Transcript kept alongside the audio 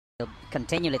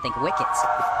Continually think wickets.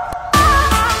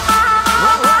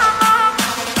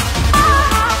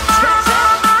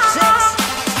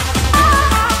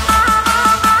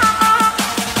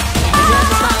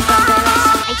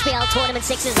 HPL tournament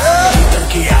sixes.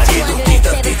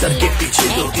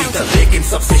 लेकिन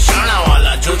सबसे शाना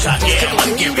वाला जो जाके मन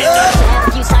के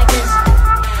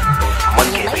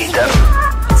भीतर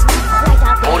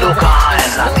बोलो कहाँ है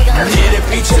ज़ामी तेरे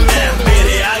पीछे मैं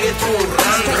मेरे आगे तू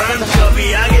रन रन कभी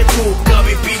आगे तू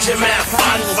कभी पीछे मैं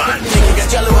फन फन देखेगा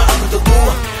चलो अब तो तू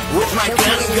with my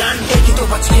gun gun एक ही तो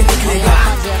बच के निकलेगा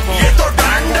ये तो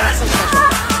डन डन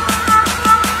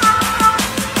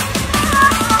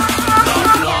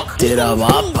तेरा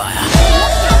बाप आया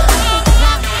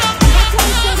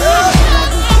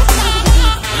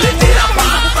ले तेरा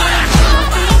बाप आया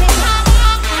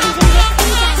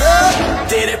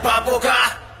तेरे पापों का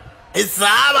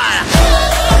हिसाब आया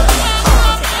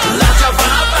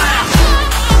लाजवाब आया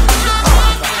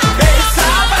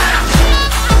बेहिसाब आया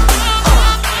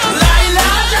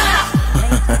लाइलाज आया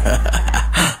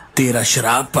तेरा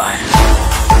शराब आया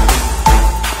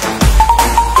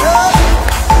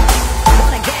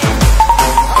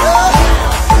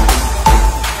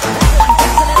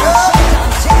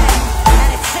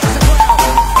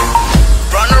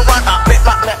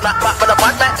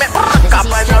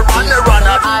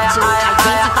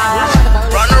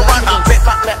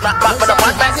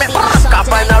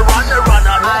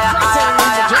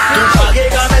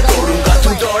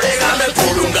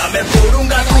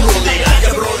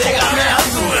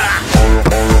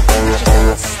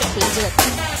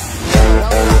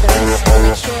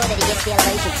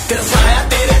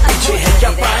तेरे पीछे है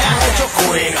क्या पाया है जो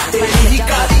खोएगा तेरी ही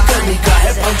कारी करनी का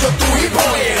है पंचो तू ही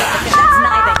खोएगा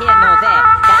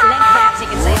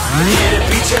तेरे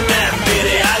पीछे मैं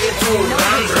मेरे आगे तू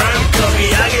रन रन कभी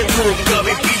आगे तू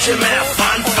कभी पीछे मैं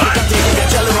फन फन देखेगा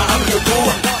चलो अब तो तू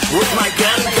with my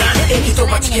gun gun एक ही तो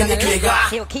बच के निकलेगा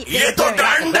ये तो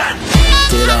डन डन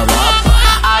तेरा बाप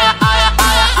आया आया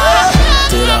आया आया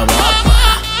तेरा बाप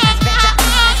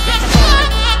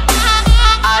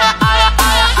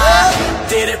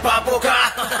तेरे पापों का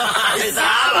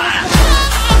हिसाब आया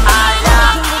आया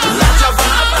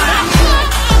लाजवाब आया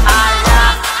आया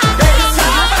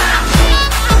बेहिसाब आया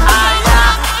आया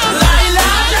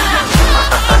लाइलाज आया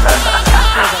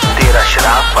तेरा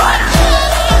शराब आया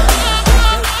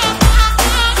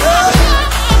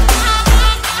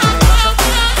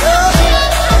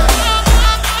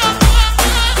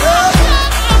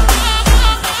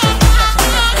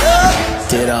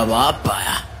तेरा बाप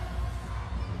आया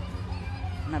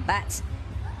The bat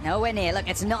nowhere near. Look,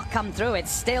 it's not come through.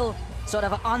 It's still sort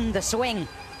of on the swing.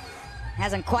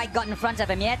 Hasn't quite got in front of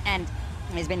him yet, and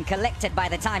he's been collected by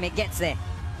the time it gets there.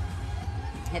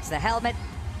 Hits the helmet,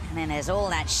 and then there's all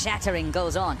that shattering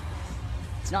goes on.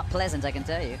 It's not pleasant, I can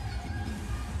tell you.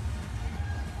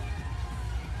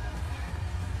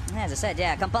 As I said,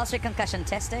 yeah, compulsory concussion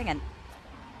testing, and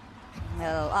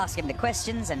they'll ask him the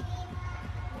questions and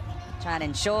try and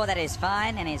ensure that he's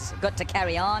fine and he's good to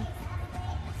carry on.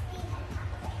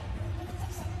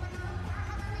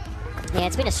 Yeah,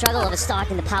 it's been a struggle of a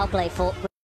start in the power play for...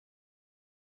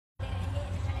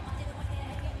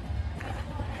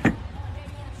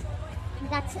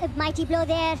 That's a mighty blow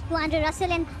there to Andre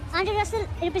Russell, and Andre Russell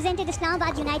represented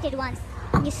Islamabad United once.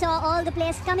 You saw all the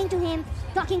players coming to him,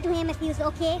 talking to him if he was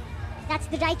okay. That's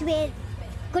the right way.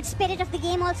 Good spirit of the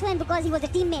game also, and because he was a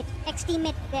teammate,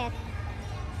 ex-teammate there.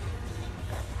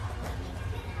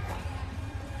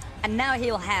 And now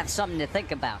he'll have something to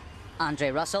think about,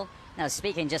 Andre Russell. Now,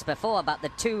 speaking just before about the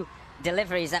two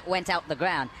deliveries that went out the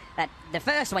ground, that the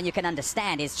first one you can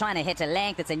understand is trying to hit a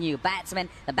length. It's a new batsman.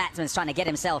 The batsman's trying to get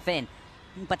himself in.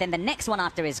 But then the next one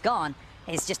after he's gone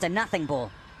is just a nothing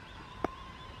ball.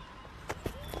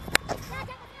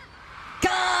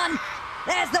 Gone!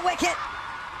 There's the wicket.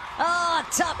 Oh,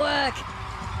 top work.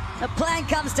 The plan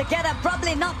comes together,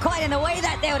 probably not quite in the way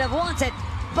that they would have wanted,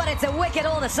 but it's a wicket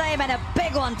all the same, and a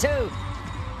big one too.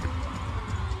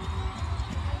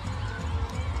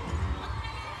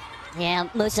 Yeah,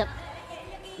 Musa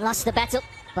lost the battle,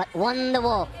 but won the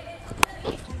war.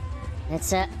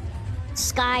 It's a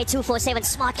Sky 247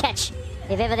 smart catch,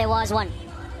 if ever there was one.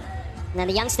 Now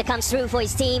the youngster comes through for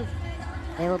his team.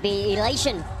 There will be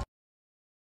elation